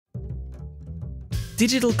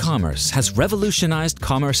Digital commerce has revolutionized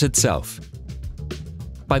commerce itself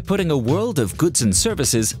by putting a world of goods and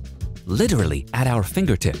services literally at our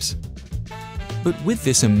fingertips. But with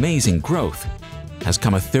this amazing growth has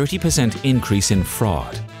come a 30% increase in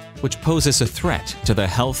fraud, which poses a threat to the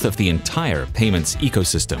health of the entire payments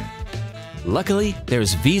ecosystem. Luckily,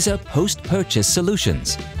 there's Visa Post-Purchase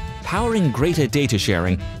Solutions, powering greater data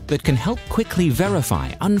sharing that can help quickly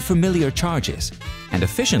verify unfamiliar charges and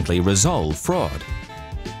efficiently resolve fraud.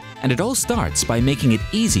 And it all starts by making it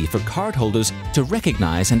easy for cardholders to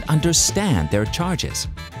recognize and understand their charges.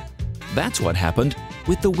 That's what happened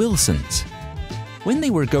with the Wilsons. When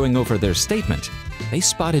they were going over their statement, they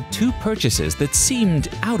spotted two purchases that seemed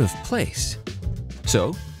out of place.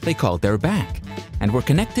 So they called their bank and were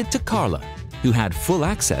connected to Carla, who had full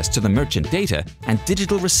access to the merchant data and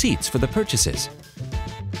digital receipts for the purchases.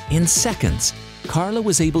 In seconds, Carla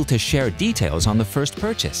was able to share details on the first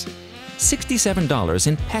purchase, $67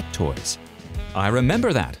 in pet toys. "I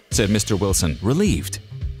remember that," said Mr. Wilson, relieved.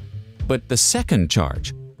 But the second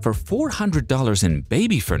charge, for $400 in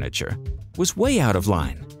baby furniture, was way out of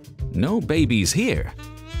line. No babies here.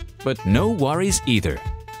 But no worries either.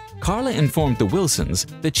 Carla informed the Wilsons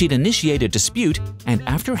that she'd initiated a dispute and,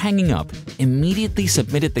 after hanging up, immediately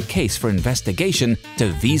submitted the case for investigation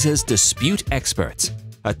to Visa's dispute experts,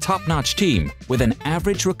 a top-notch team with an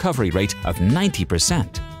average recovery rate of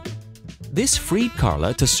 90%. This freed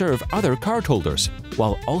Carla to serve other cardholders,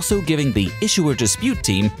 while also giving the issuer dispute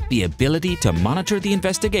team the ability to monitor the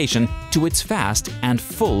investigation to its fast and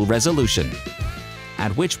full resolution.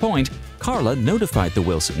 At which point, Carla notified the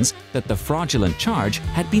Wilsons that the fraudulent charge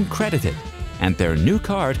had been credited and their new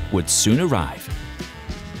card would soon arrive.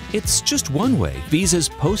 It's just one way Visa's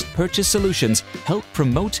post-purchase solutions help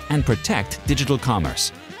promote and protect digital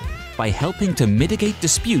commerce, by helping to mitigate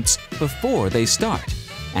disputes before they start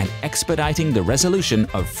and expediting the resolution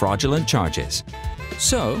of fraudulent charges.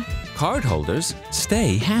 So, cardholders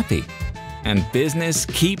stay happy and business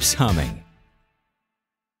keeps humming.